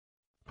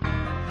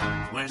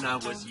When I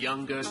was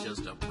younger,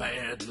 just a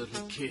bad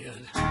little kid,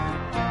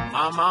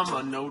 my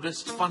mama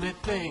noticed funny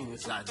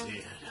things I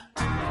did,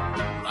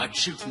 like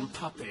shooting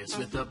puppies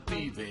with a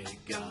BB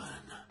gun.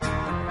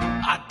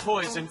 I'd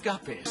poison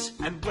guppies,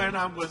 and when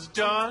I was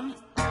done,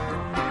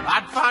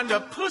 I'd find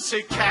a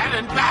pussycat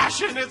and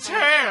bash in its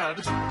head.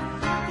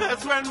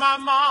 That's when my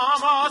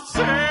mama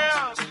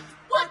said...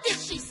 What did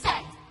she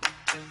say?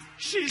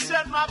 She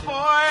said, my boy,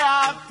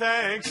 I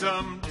think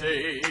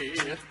someday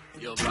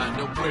you'll find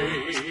a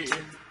way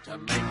to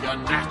make your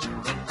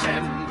natural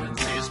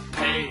tendencies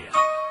pay.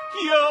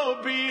 You'll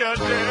be a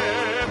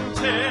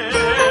dentist.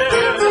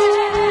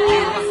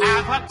 You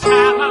have a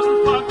talent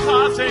for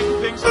causing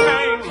things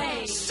pain.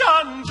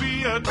 Son, be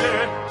a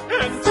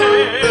dentist.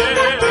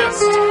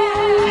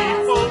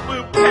 People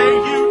will pay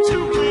you to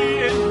be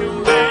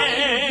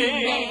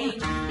inhumane.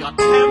 Your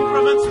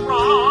temperament's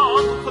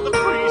wrong for the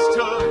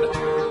priesthood,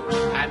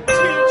 and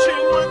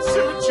teaching would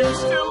suit you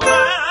still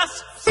less.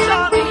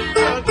 Son, be a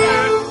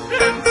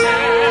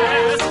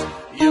dentist.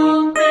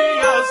 You'll be a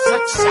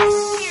success.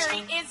 Here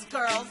he is,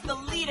 girls, the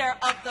leader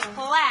of the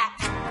pack.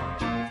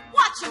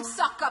 Watch him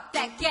suck up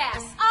that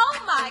gas. Oh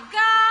my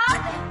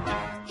God!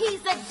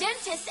 He's a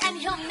dentist and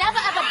he'll never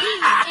ever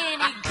be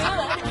any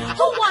good.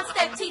 Who wants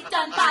their teeth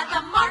done by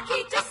the